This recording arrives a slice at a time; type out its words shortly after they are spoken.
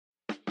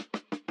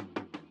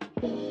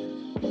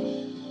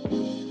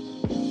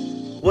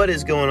What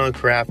is going on,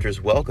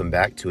 crafters? Welcome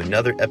back to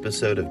another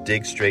episode of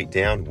Dig Straight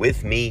Down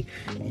with me,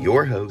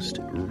 your host,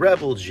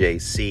 Rebel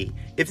JC.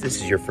 If this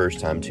is your first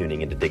time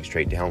tuning into Dig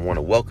Straight Down, I want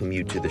to welcome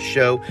you to the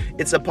show.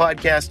 It's a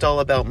podcast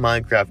all about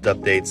Minecraft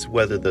updates,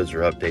 whether those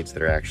are updates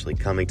that are actually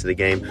coming to the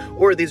game,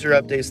 or these are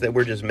updates that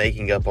we're just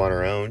making up on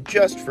our own,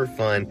 just for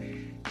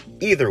fun.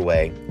 Either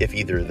way, if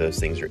either of those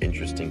things are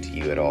interesting to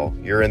you at all,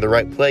 you're in the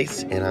right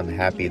place, and I'm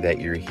happy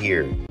that you're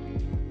here.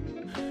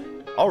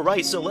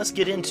 Alright, so let's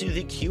get into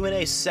the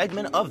Q&A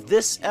segment of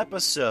this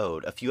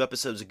episode. A few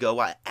episodes ago,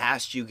 I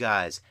asked you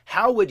guys,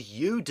 how would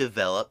you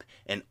develop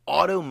an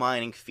auto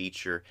mining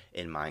feature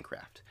in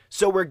Minecraft?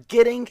 So we're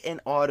getting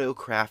an auto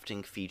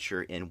crafting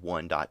feature in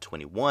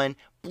 1.21.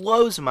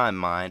 Blows my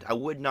mind. I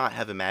would not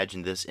have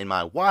imagined this in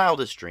my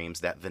wildest dreams,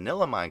 that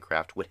vanilla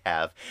Minecraft would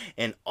have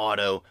an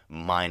auto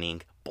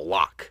mining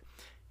block.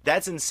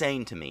 That's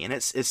insane to me, and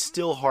it's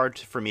still hard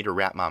for me to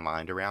wrap my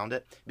mind around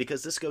it,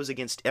 because this goes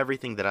against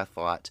everything that I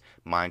thought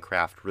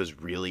Minecraft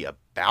was really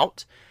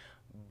about,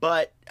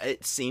 but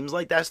it seems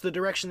like that's the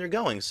direction they're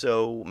going.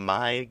 So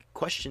my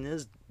question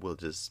is,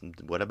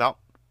 what about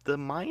the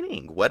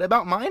mining? What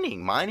about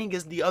mining? Mining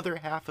is the other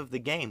half of the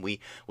game.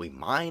 We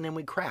mine and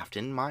we craft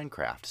in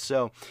Minecraft.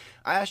 So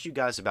I asked you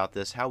guys about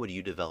this. How would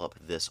you develop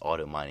this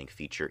auto mining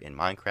feature in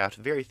Minecraft?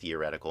 Very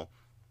theoretical.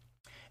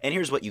 And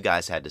here's what you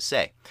guys had to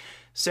say.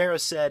 Sarah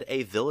said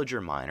a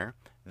villager miner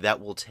that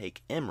will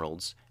take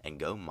emeralds and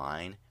go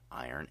mine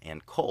iron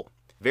and coal.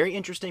 Very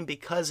interesting,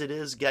 because it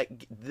is,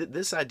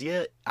 this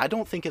idea, I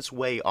don't think it's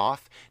way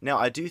off. Now,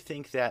 I do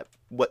think that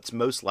what's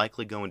most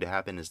likely going to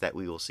happen is that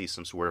we will see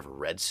some sort of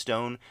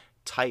redstone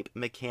type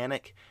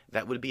mechanic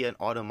that would be an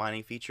auto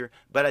mining feature,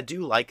 but I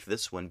do like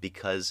this one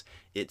because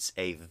it's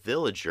a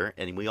villager,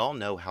 and we all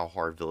know how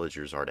hard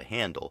villagers are to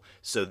handle,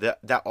 so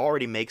that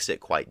already makes it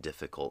quite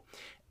difficult.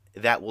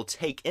 That will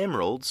take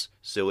emeralds,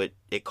 so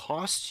it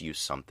costs you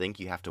something.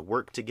 You have to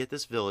work to get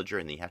this villager,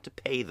 and then you have to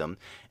pay them,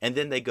 and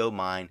then they go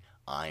mine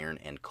iron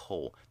and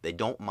coal. They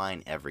don't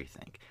mine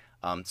everything.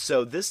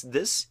 So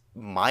this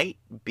might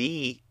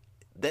be,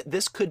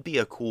 this could be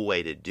a cool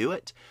way to do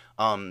it.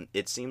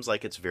 It seems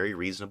like it's very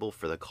reasonable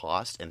for the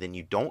cost, and then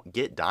you don't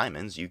get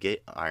diamonds, you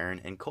get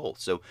iron and coal.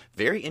 So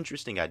very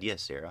interesting idea,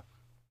 Sarah.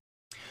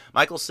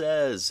 Michael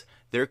says,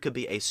 there could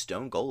be a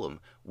stone golem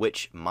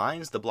which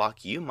mines the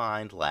block you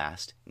mined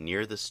last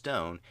near the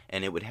stone,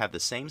 and it would have the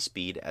same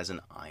speed as an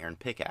iron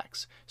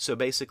pickaxe. So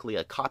basically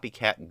a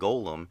copycat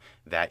golem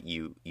that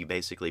you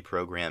basically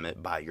program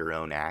it by your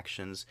own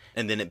actions,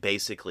 and then it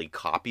basically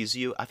copies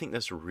you. I think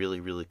that's a really,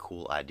 really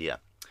cool idea.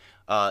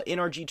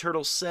 NRG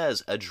Turtle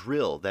says a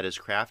drill that is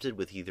crafted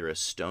with either a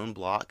stone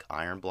block,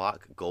 iron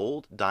block,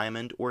 gold,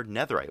 diamond, or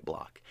netherite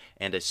block,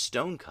 and a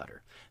stone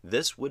cutter.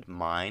 This would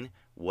mine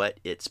what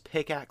its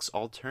pickaxe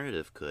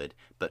alternative could,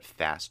 but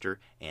faster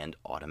and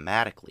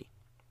automatically.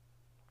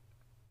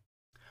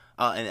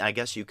 And I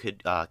guess you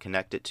could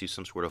connect it to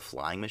some sort of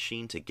flying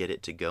machine to get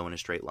it to go in a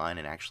straight line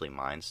and actually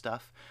mine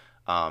stuff.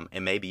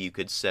 And maybe you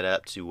could set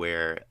up to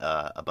where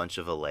a bunch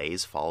of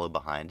allays follow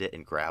behind it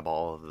and grab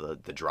all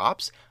of the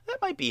drops.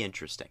 That might be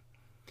interesting.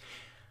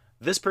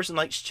 This person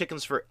likes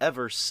chickens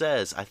forever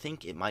says, I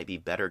think it might be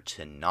better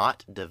to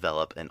not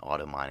develop an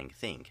auto mining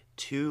thing.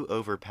 Too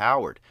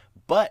overpowered.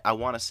 But I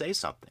want to say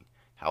something.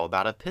 How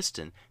about a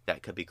piston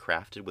that could be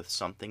crafted with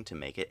something to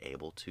make it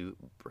able to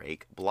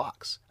break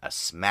blocks? A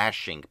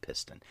smashing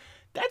piston.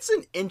 That's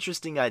an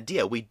interesting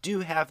idea. We do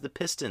have the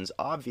pistons,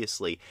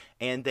 obviously,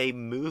 and they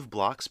move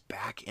blocks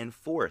back and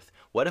forth.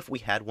 What if we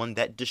had one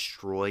that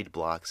destroyed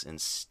blocks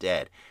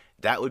instead?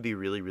 That would be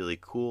really, really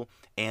cool,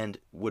 and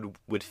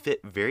would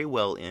fit very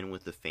well in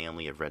with the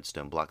family of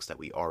redstone blocks that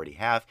we already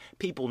have.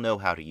 People know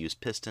how to use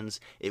pistons.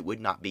 It would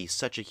not be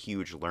such a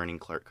huge learning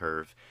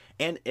curve,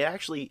 and it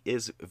actually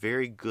is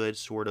very good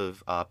sort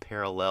of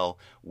parallel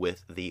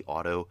with the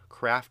auto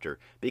crafter,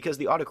 because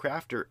the auto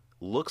crafter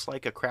looks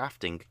like a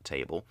crafting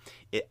table.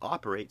 It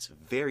operates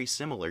very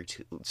similarly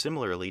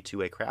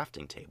to a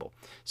crafting table.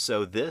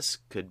 So this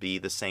could be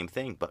the same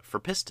thing, but for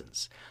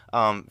pistons.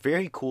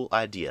 Very cool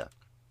idea.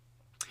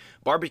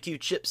 Barbecue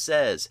Chip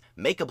says,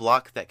 make a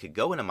block that could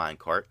go in a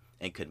minecart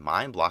and could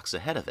mine blocks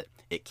ahead of it.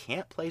 It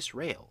can't place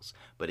rails,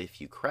 but if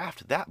you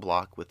craft that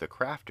block with a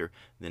crafter,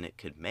 then it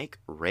could make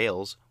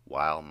rails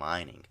while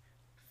mining.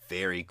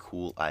 Very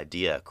cool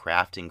idea,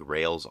 crafting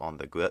rails on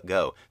the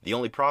go. The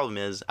only problem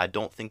is I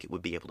don't think it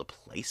would be able to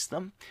place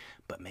them,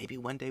 but maybe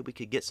one day we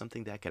could get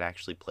something that could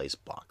actually place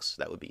blocks.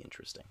 That would be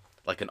interesting,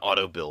 like an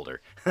auto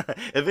builder.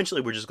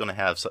 Eventually, we're just going to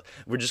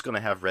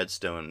have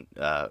redstone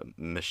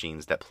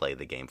machines that play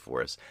the game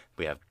for us.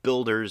 We have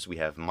builders, we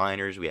have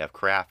miners, we have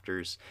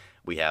crafters,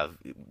 we have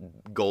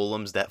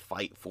golems that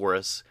fight for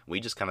us. We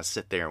just kind of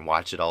sit there and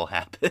watch it all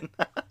happen.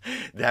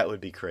 That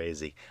would be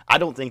crazy. I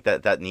don't think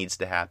that needs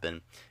to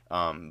happen,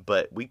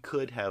 but we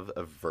could have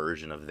a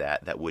version of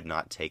that would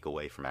not take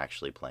away from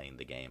actually playing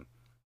the game.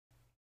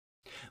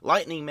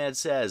 Lightning Med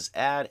says,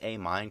 add a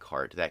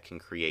minecart that can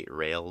create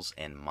rails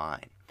and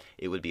mine.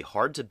 It would be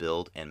hard to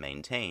build and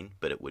maintain,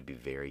 but it would be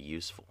very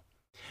useful.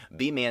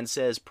 B-Man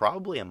says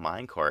probably a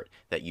minecart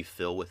that you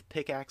fill with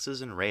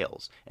pickaxes and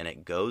rails, and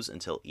it goes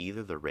until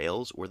either the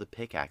rails or the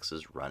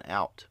pickaxes run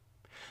out.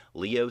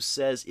 Leo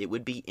says it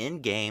would be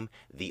in-game.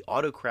 The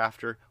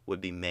Autocrafter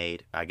would be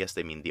made, I guess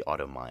they mean the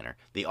Auto Miner.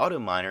 The Auto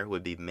Miner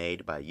would be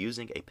made by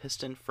using a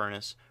piston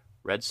furnace,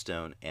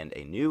 redstone, and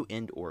a new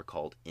end ore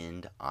called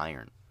End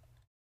Iron.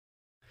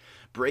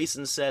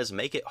 Brayson says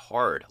make it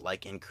hard,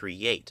 like in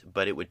Create,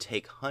 but it would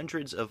take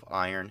hundreds of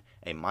iron,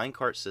 a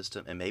minecart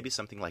system, and maybe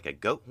something like a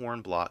goat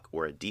horn block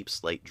or a deep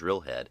slate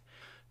drill head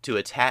to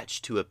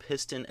attach to a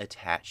piston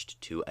attached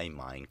to a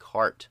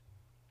minecart.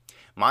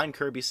 Mine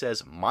Kirby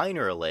says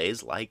miner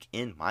allays like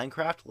in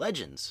Minecraft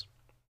Legends.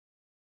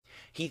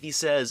 Heathy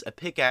says a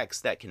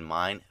pickaxe that can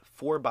mine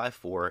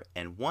 4x4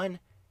 and one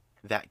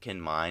that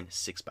can mine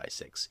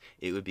 6x6.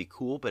 It would be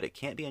cool, but it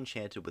can't be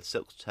enchanted with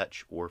Silk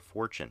Touch or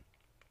Fortune.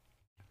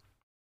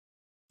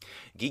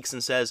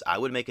 Geekson says, I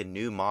would make a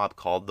new mob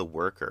called the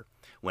Worker.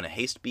 When a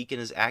haste beacon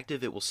is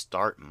active, it will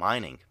start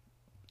mining.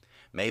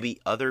 Maybe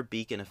other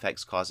beacon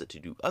effects cause it to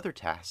do other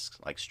tasks,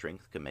 like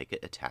strength could make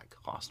it attack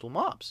hostile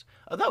mobs.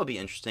 That would be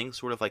interesting,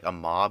 sort of like a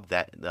mob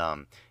that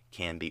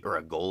can be, or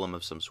a golem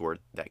of some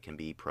sort that can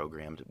be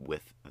programmed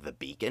with the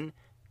beacon.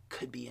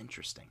 Could be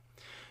interesting.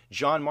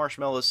 John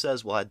Marshmallow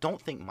says, well, I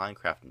don't think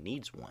Minecraft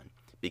needs one,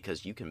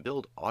 because you can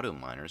build auto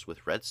miners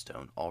with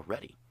redstone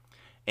already.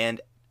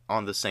 And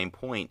on the same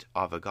point,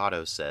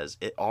 Avogado says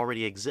it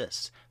already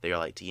exists. They are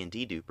like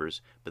TNT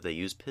dupers, but they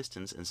use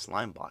pistons and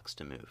slime blocks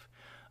to move.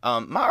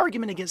 My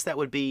argument against that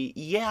would be,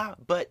 yeah,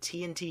 but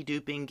TNT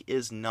duping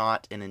is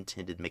not an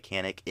intended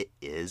mechanic. It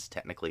is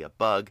technically a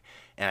bug,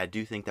 and I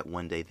do think that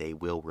one day they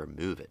will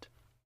remove it.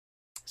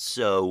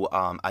 So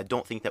I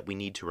don't think that we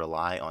need to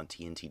rely on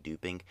TNT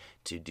duping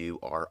to do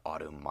our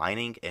auto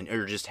mining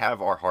or just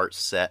have our hearts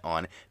set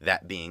on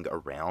that being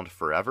around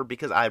forever,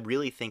 because I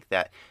really think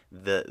that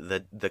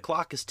the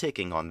clock is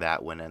ticking on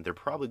that one, and they're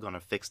probably going to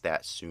fix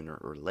that sooner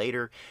or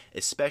later,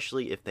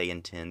 especially if they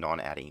intend on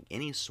adding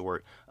any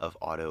sort of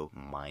auto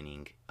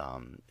mining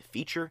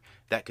feature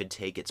that could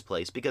take its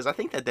place, because I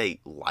think that they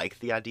like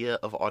the idea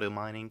of auto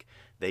mining.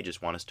 They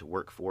just want us to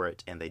work for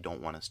it, and they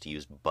don't want us to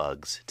use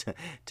bugs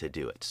to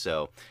do it.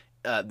 So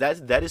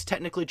that is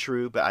technically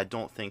true, but I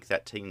don't think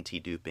that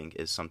TNT duping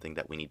is something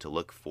that we need to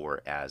look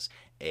for as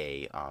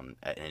an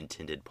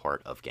intended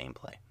part of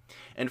gameplay.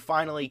 And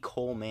finally,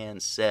 Coleman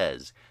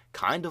says,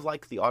 kind of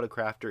like the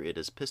Autocrafter, it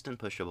is piston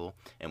pushable,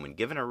 and when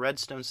given a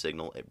redstone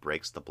signal, it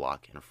breaks the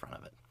block in front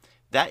of it.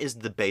 That is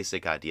the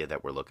basic idea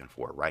that we're looking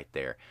for right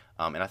there.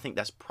 And I think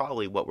that's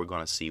probably what we're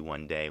going to see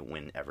one day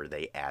whenever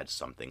they add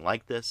something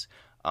like this.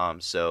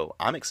 So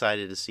I'm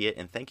excited to see it,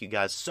 and thank you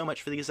guys so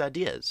much for these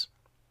ideas.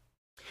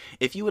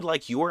 If you would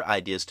like your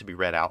ideas to be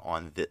read out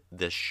on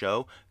this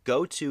show,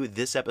 go to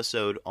this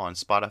episode on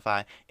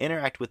Spotify,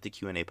 interact with the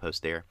Q&A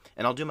post there,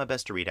 and I'll do my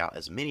best to read out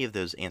as many of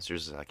those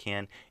answers as I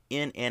can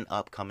in an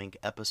upcoming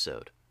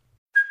episode.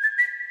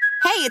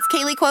 Hey, it's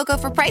Kaylee Cuoco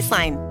for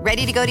Priceline.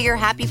 Ready to go to your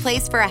happy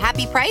place for a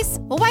happy price?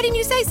 Well, why didn't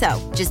you say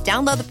so? Just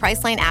download the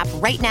Priceline app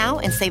right now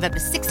and save up to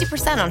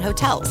 60% on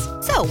hotels.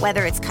 So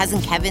whether it's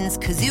Cousin Kevin's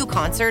Kazoo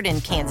Concert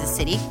in Kansas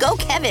City, go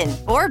Kevin,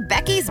 or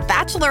Becky's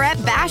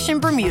Bachelorette Bash in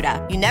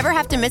Bermuda, you never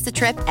have to miss a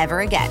trip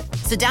ever again.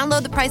 So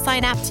download the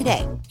Priceline app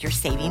today. Your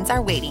savings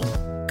are waiting.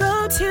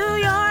 Go to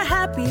your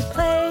happy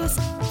place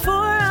for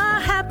a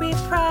happy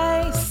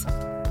price.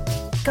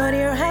 Go to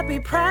your happy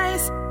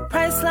price,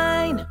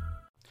 Priceline.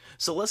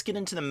 So let's get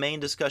into the main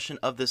discussion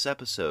of this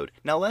episode.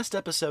 Now, last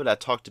episode I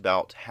talked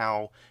about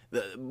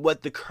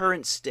what the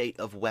current state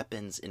of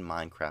weapons in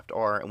Minecraft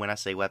are, and when I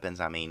say weapons,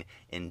 I mean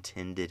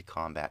intended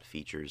combat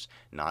features,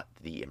 not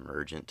the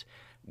emergent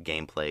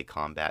gameplay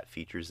combat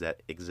features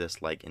that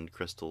exist like in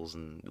crystals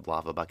and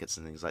lava buckets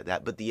and things like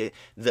that, but the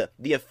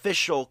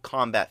official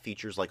combat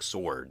features like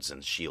swords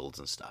and shields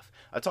and stuff.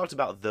 I talked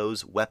about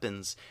those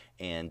weapons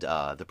and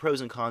the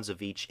pros and cons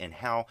of each, and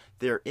how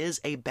there is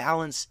a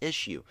balance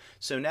issue.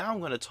 So now I'm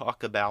going to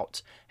talk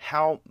about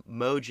how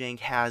Mojang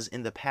has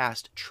in the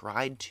past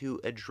tried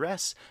to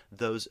address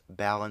those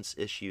balance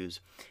issues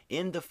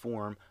in the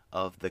form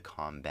of the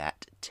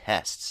combat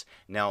tests.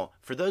 Now,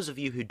 for those of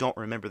you who don't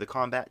remember the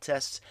combat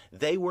tests,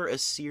 they were a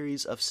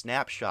series of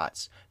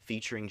snapshots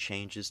featuring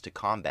changes to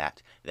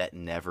combat that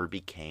never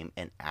became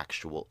an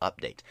actual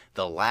update.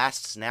 The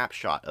last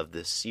snapshot of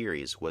this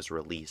series was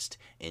released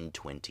in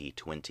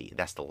 2020.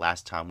 That's the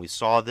last time we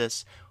saw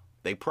this.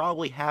 They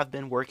probably have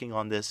been working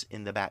on this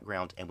in the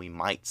background, and we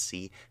might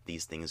see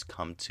these things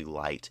come to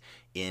light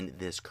in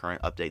this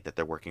current update that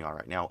they're working on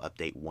right now,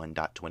 update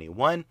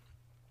 1.21.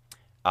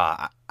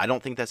 I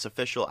don't think that's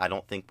official. I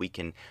don't think we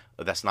can,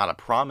 that's not a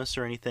promise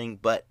or anything,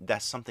 but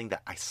that's something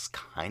that I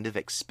kind of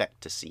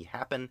expect to see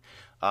happen,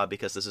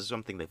 because this is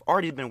something they've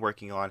already been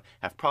working on,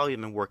 have probably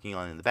been working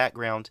on in the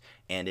background,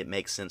 and it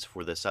makes sense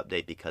for this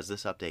update because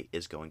this update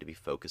is going to be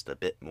focused a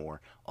bit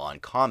more on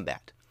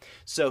combat.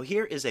 So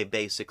here is a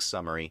basic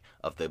summary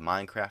of the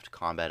Minecraft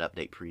combat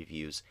update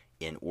previews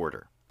in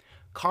order.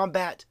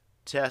 Combat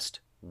Test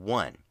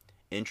 1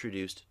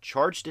 introduced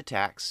charged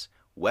attacks,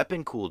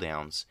 weapon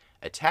cooldowns,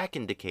 attack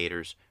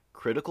indicators,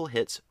 critical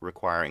hits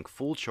requiring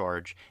full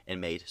charge and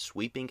made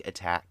sweeping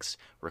attacks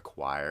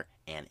require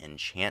an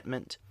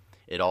enchantment.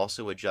 It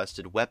also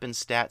adjusted weapon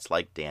stats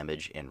like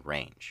damage and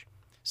range.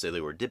 So they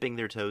were dipping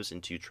their toes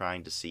into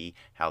trying to see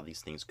how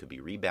these things could be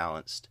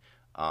rebalanced.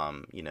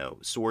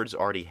 Swords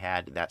already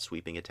had that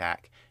sweeping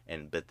attack,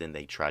 but then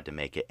they tried to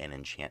make it an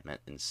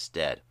enchantment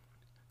instead.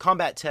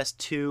 Combat Test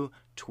 2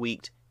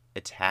 tweaked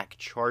attack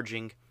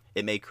charging.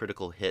 It made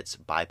critical hits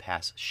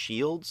bypass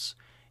shields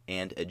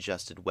and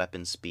adjusted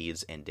weapon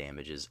speeds and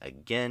damages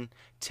again.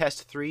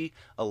 Test 3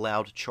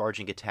 allowed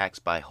charging attacks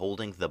by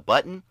holding the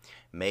button,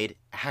 made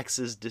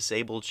axes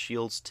disabled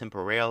shields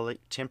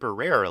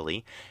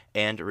temporarily,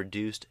 and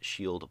reduced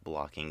shield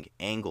blocking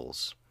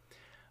angles.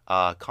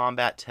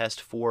 Combat Test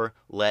 4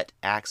 let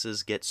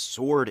axes get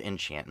sword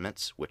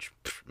enchantments, which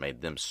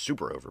made them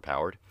super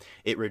overpowered.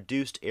 It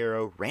reduced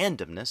arrow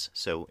randomness,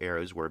 so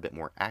arrows were a bit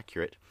more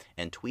accurate,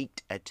 and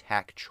tweaked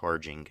attack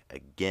charging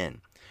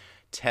again.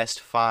 Test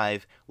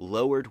 5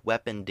 lowered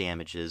weapon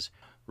damages,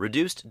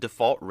 reduced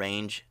default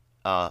range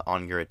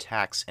on your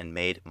attacks, and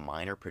made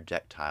minor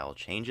projectile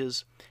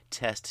changes.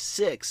 Test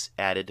 6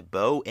 added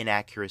bow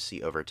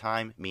inaccuracy over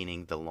time,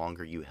 meaning the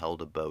longer you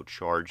held a bow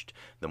charged,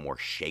 the more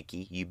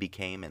shaky you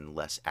became and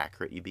less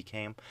accurate you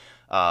became.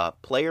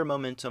 Player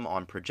momentum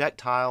on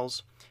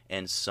projectiles,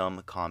 and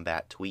some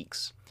combat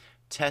tweaks.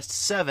 Test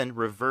 7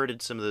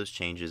 reverted some of those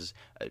changes,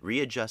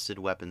 readjusted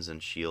weapons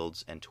and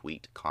shields, and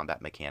tweaked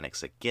combat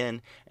mechanics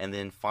again. And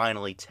then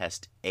finally,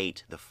 Test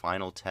 8, the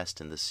final test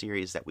in the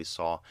series that we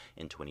saw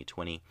in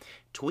 2020,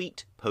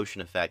 tweaked potion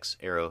effects,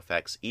 arrow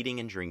effects, eating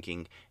and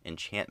drinking,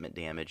 enchantment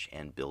damage,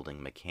 and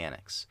building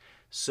mechanics.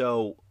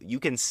 So you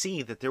can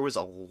see that there was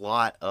a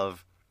lot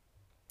of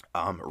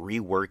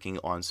reworking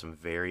on some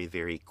very,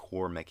 very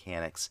core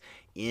mechanics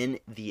in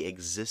the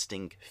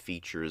existing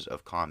features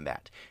of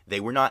combat.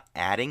 They were not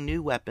adding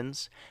new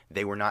weapons.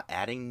 They were not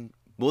adding...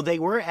 Well, they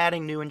were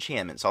adding new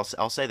enchantments.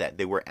 I'll say that.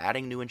 They were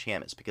adding new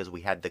enchantments because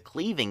we had the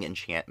cleaving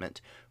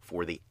enchantment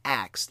for the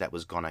axe that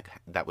was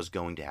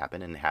going to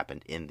happen and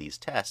happened in these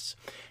tests.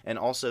 And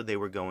also they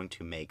were going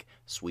to make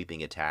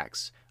sweeping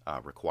attacks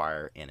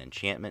require an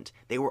enchantment.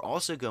 They were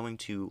also going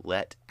to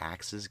let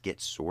axes get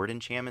sword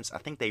enchantments. I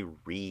think they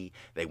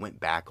went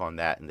back on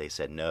that and they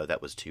said no,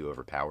 that was too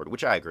overpowered,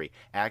 which I agree.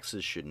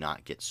 Axes should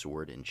not get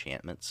sword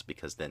enchantments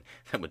because then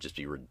that would just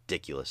be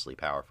ridiculously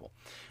powerful.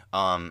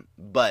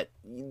 But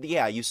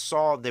yeah, you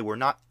saw they were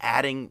not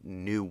adding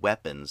new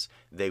weapons.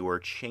 They were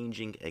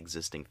changing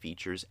existing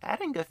features,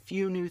 adding a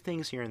few new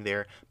things here and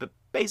there, but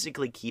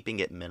basically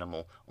keeping it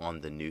minimal on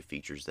the new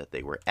features that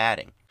they were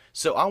adding.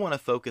 So I want to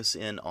focus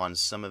in on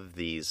some of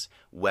these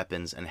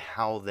weapons and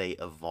how they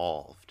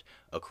evolved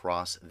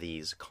across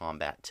these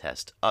combat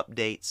test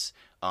updates,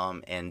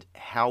 and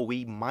how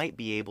we might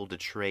be able to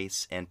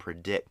trace and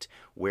predict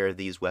where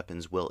these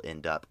weapons will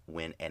end up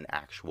when an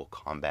actual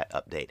combat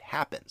update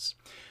happens.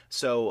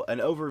 So an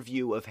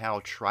overview of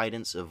how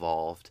tridents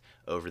evolved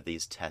over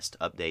these test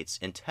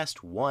updates. In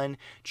Test 1,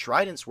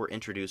 tridents were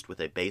introduced with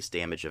a base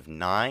damage of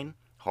 9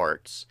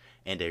 hearts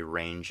and a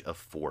range of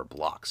 4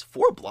 blocks.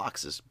 4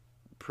 blocks is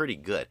pretty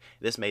good.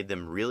 This made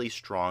them really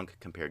strong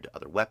compared to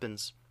other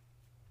weapons.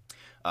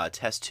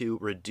 Test 2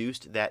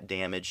 reduced that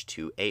damage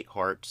to 8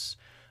 hearts.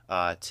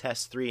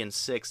 Test 3 and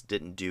 6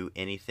 didn't do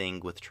anything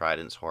with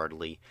tridents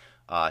hardly.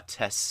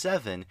 Test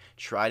 7,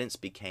 tridents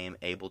became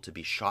able to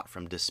be shot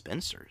from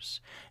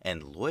dispensers,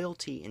 and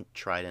loyalty in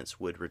tridents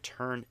would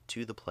return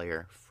to the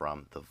player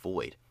from the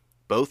void.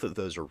 Both of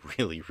those are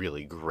really,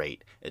 really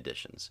great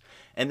additions.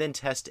 And then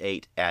Test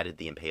 8 added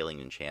the Impaling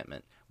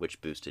Enchantment,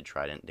 which boosted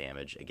trident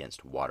damage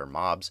against water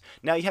mobs.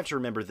 Now you have to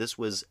remember this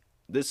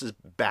is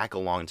back a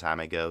long time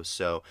ago,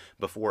 so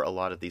before a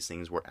lot of these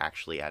things were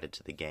actually added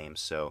to the game.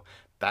 So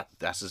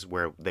this is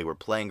where they were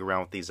playing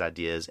around with these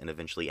ideas and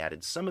eventually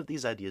added some of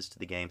these ideas to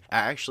the game. I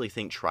actually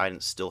think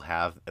tridents still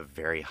have a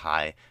very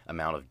high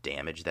amount of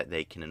damage that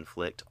they can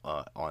inflict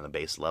on a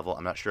base level.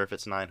 I'm not sure if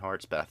it's 9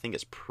 hearts, but I think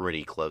it's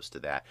pretty close to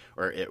that,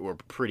 or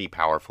pretty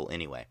powerful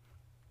anyway.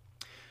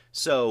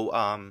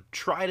 So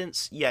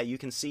tridents, yeah, you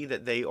can see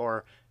that they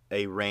are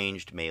a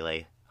ranged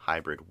melee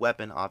hybrid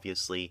weapon.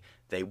 Obviously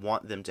they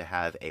want them to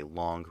have a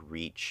long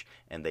reach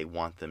and they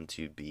want them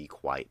to be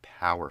quite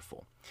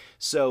powerful.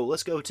 So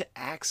let's go to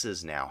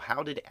axes now.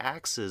 How did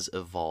axes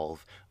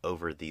evolve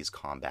over these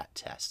combat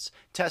tests?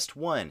 Test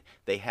 1,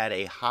 they had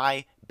a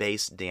high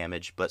base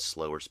damage but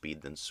slower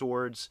speed than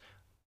swords.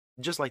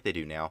 Just like they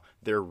do now,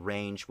 their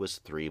range was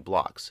 3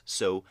 blocks,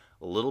 so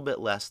a little bit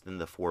less than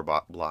the 4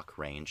 block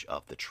range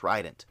of the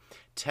trident.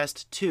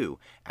 Test 2,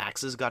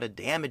 axes got a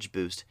damage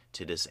boost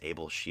to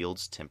disable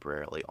shields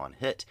temporarily on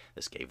hit.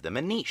 This gave them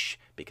a niche,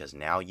 because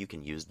now you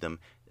can use them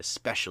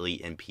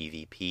especially in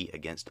PvP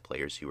against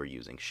players who are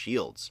using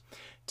shields.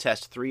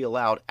 Test 3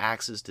 allowed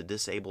axes to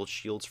disable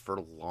shields for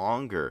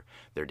longer.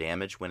 Their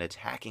damage when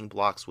attacking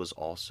blocks was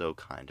also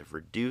kind of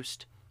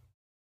reduced.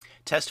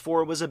 Test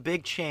 4 was a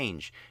big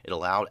change. It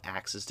allowed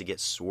axes to get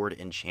sword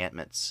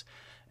enchantments.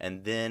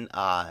 And then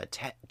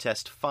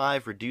Test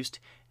 5 reduced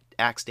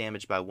axe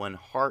damage by 1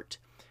 heart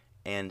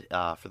And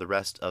for the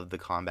rest of the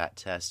combat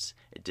tests,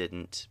 it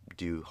didn't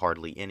do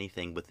hardly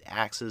anything with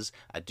axes.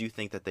 I do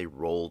think that they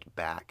rolled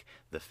back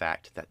the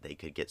fact that they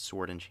could get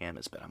sword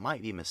enchantments, but I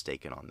might be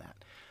mistaken on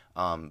that.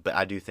 But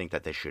I do think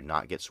that they should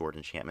not get sword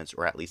enchantments,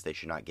 or at least they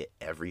should not get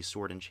every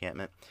sword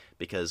enchantment,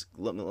 because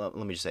let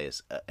me just say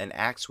this: an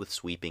axe with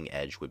sweeping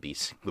edge would be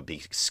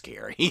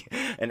scary.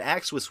 An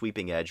axe with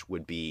sweeping edge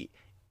would be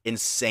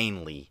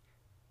insanely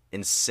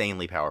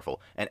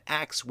powerful. An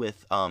axe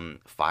with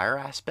fire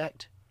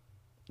aspect,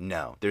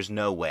 no, there's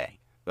no way.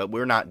 But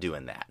we're not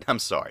doing that. I'm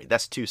sorry,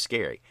 that's too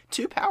scary,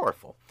 too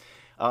powerful.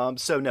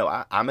 So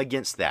no, I'm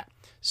against that.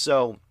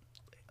 So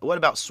what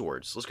about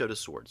swords? Let's go to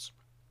swords.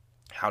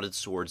 How did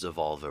swords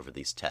evolve over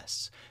these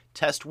tests?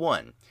 Test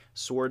 1.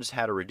 Swords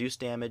had a reduced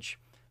damage,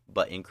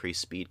 but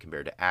increased speed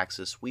compared to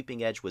axes.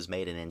 Sweeping edge was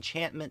made an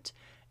enchantment,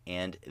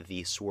 and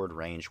the sword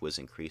range was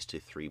increased to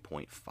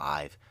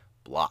 3.5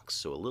 blocks,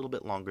 so a little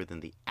bit longer than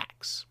the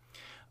axe.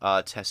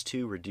 Test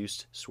 2.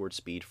 Reduced sword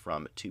speed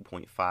from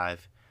 2.5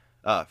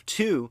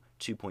 to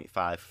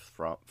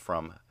 2.5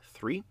 from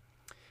 3.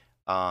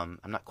 I'm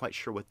not quite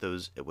sure what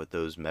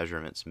those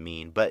measurements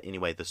mean, but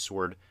anyway, the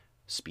sword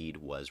speed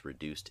was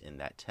reduced in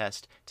that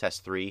test.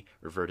 Test 3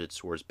 reverted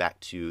swords back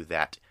to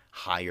that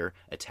higher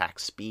attack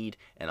speed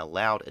and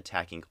allowed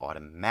attacking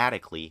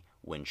automatically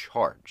when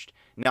charged.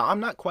 Now, I'm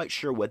not quite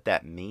sure what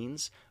that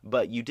means,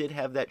 but you did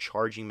have that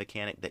charging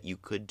mechanic that you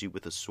could do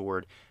with a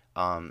sword,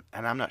 and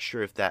I'm not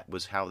sure if that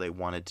was how they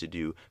wanted to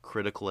do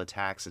critical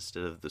attacks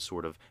instead of the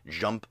sort of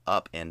jump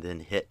up and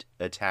then hit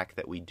attack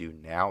that we do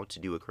now to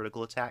do a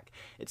critical attack.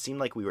 It seemed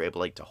like we were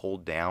able to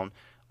hold down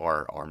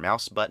our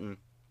mouse button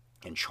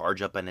and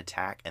charge up an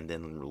attack and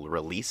then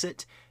release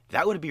it.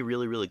 That would be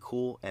really, really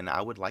cool, and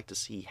I would like to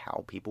see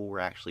how people were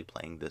actually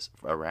playing this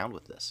around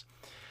with this.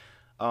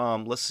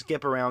 Let's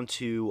skip around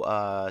to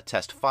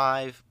Test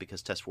 5,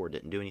 because Test 4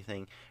 didn't do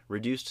anything.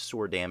 Reduced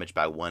sword damage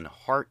by 1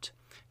 heart.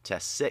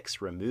 Test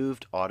 6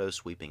 removed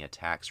auto-sweeping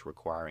attacks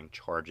requiring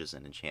charges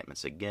and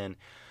enchantments again.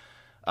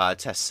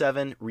 Test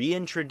 7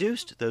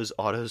 reintroduced those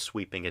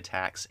auto-sweeping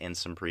attacks and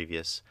some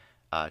previous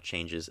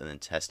changes, and then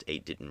Test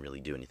 8 didn't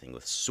really do anything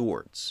with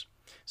swords.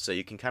 So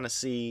you can kind of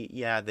see,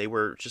 yeah, they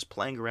were just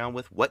playing around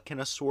with what can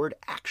a sword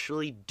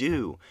actually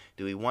do.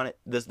 Do we want it?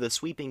 The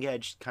sweeping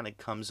edge kind of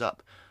comes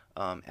up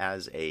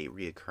as a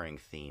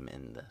reoccurring theme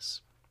in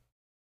this.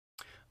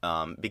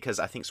 Because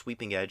I think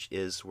sweeping edge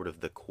is sort of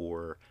the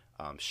core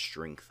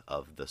strength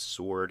of the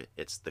sword.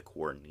 It's the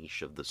core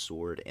niche of the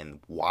sword and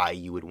why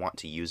you would want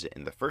to use it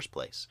in the first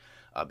place.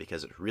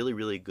 Because it's really,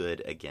 really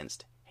good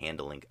against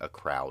handling a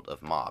crowd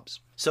of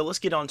mobs. So let's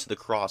get on to the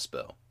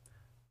crossbow.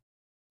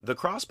 The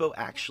crossbow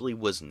actually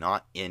was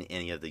not in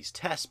any of these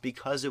tests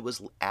because it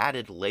was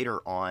added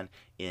later on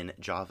in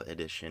Java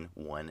Edition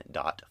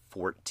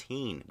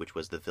 1.14, which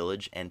was the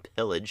Village and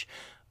Pillage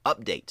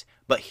update.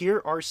 But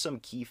here are some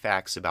key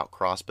facts about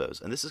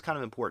crossbows, and this is kind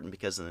of important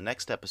because in the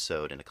next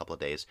episode in a couple of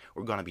days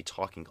we're going to be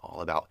talking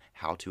all about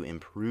how to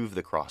improve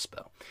the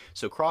crossbow.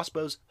 So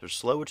crossbows are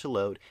slower to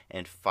load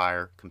and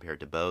fire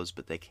compared to bows,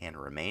 but they can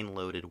remain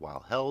loaded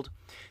while held.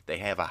 They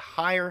have a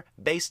higher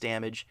base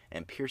damage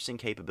and piercing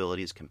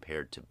capabilities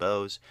compared to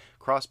bows.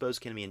 Crossbows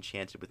can be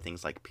enchanted with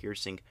things like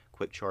piercing,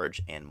 quick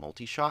charge, and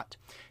multi-shot.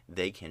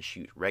 They can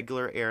shoot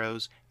regular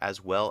arrows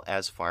as well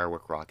as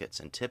firework rockets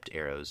and tipped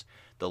arrows.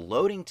 The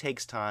loading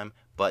takes time,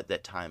 but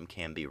that time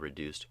can be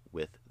reduced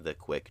with the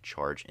quick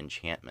charge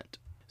enchantment.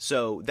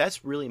 So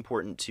that's really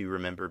important to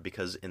remember,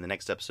 because in the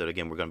next episode,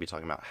 again, we're going to be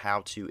talking about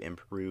how to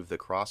improve the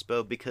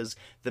crossbow, because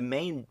the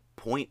main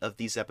point of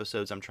these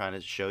episodes I'm trying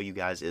to show you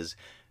guys is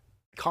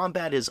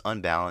combat is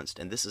unbalanced,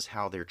 and this is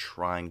how they're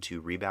trying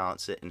to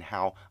rebalance it, and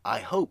how I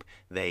hope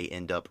they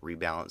end up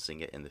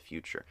rebalancing it in the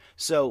future.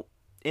 So,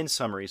 in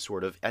summary,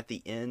 sort of, at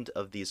the end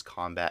of these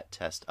combat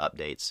test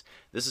updates,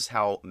 this is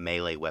how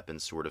melee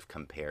weapons sort of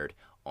compared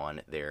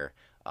on their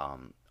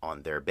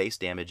base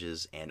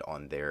damages and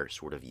on their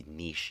sort of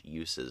niche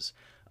uses.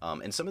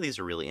 And some of these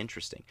are really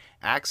interesting.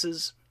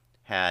 Axes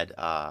had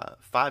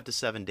 5 to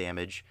 7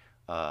 damage,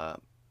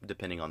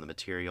 depending on the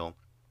material.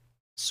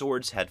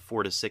 Swords had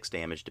 4 to 6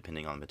 damage,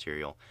 depending on the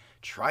material.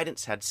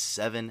 Tridents had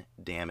 7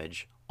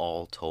 damage,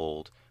 all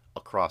told,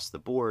 across the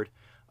board.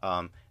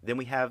 Then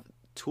we have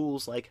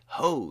tools like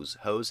hoes.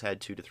 Hoes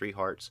had 2 to 3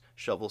 hearts,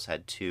 shovels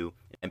had 2,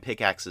 and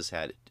pickaxes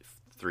had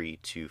 3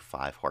 to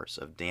 5 hearts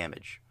of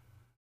damage.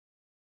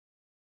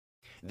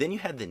 Then you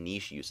had the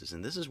niche uses,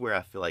 and this is where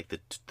I feel like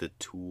the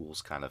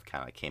tools kind of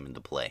came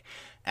into play.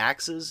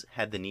 Axes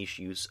had the niche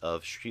use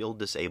of shield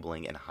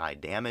disabling and high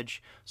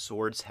damage.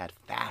 Swords had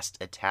fast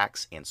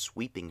attacks and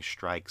sweeping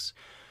strikes.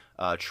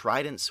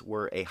 Tridents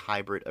were a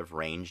hybrid of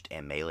ranged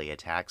and melee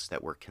attacks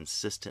that were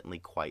consistently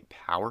quite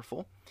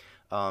powerful.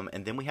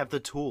 And then we have the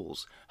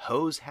tools.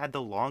 Hoes had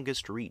the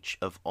longest reach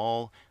of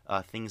all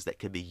things that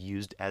could be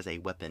used as a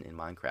weapon in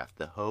Minecraft.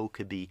 The hoe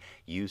could be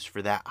used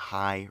for that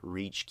high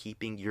reach,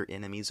 keeping your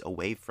enemies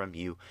away from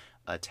you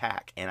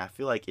attack. And I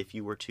feel like if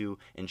you were to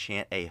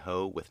enchant a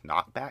hoe with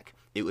knockback,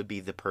 it would be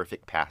the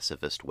perfect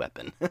pacifist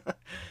weapon.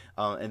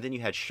 And then you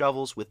had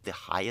shovels with the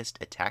highest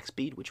attack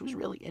speed, which was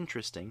really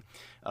interesting.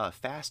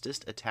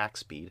 Fastest attack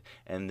speed.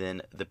 And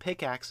then the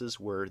pickaxes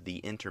were the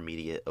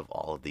intermediate of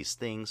all of these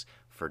things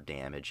for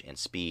damage and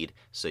speed,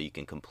 so you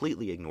can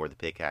completely ignore the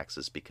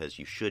pickaxes because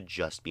you should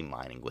just be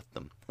mining with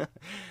them.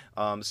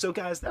 So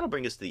guys, that'll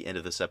bring us to the end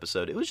of this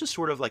episode. It was just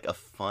sort of like a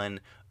fun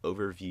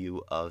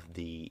overview of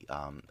the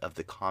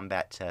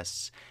combat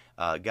tests.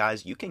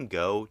 Guys, you can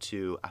go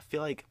to, I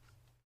feel like,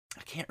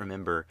 I can't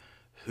remember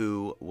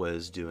who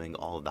was doing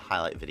all of the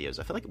highlight videos.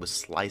 I feel like it was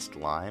Sliced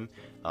Lime,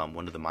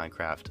 one of the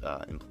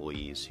Minecraft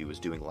employees who was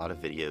doing a lot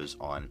of videos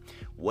on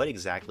what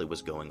exactly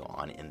was going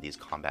on in these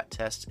combat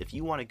tests. If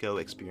you want to go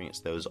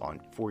experience those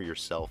for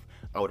yourself,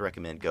 I would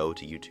recommend go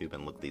to YouTube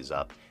and look these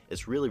up.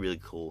 It's really,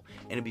 really cool,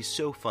 and it'd be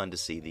so fun to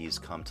see these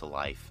come to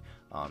life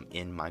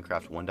in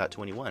Minecraft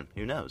 1.21.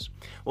 Who knows?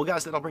 Well,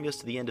 guys, that'll bring us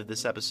to the end of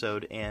this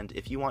episode, and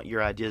if you want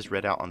your ideas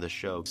read out on the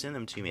show, send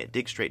them to me at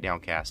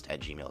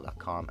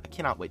digstraightdowncast@gmail.com. I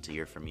cannot wait to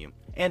hear from you.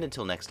 And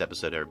until next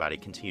episode, everybody,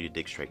 continue to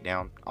dig straight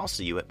down. I'll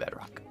see you at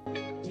Bedrock.